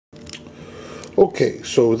Okay,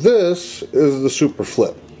 so this is the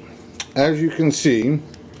Superflip. As you can see,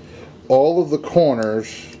 all of the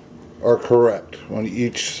corners are correct on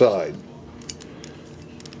each side.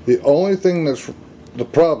 The only thing that's the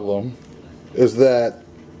problem is that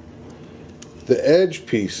the edge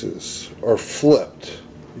pieces are flipped.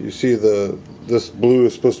 You see this blue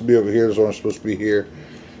is supposed to be over here, this orange is supposed to be here.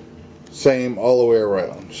 Same all the way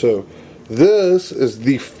around. So this is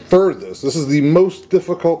the furthest, this is the most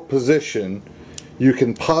difficult position you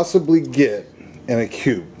can possibly get in a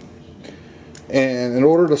cube. And in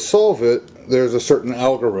order to solve it, there's a certain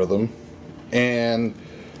algorithm, and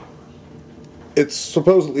it's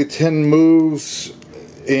supposedly 10 moves,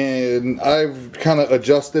 and I've kind of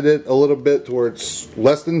adjusted it a little bit to where it's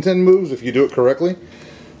less than 10 moves if you do it correctly.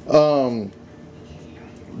 But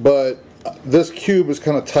this cube is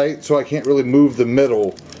kind of tight, so I can't really move the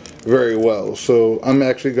middle very well. So I'm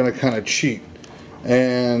actually going to kind of cheat.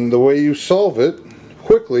 And the way you solve it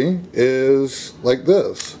quickly is like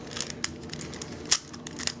this.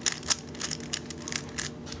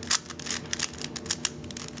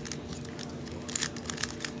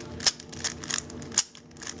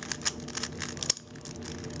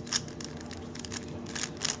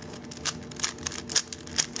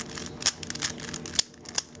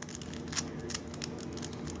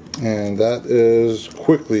 And that is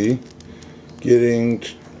quickly getting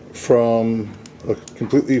from a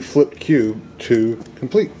completely flipped cube to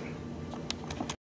complete.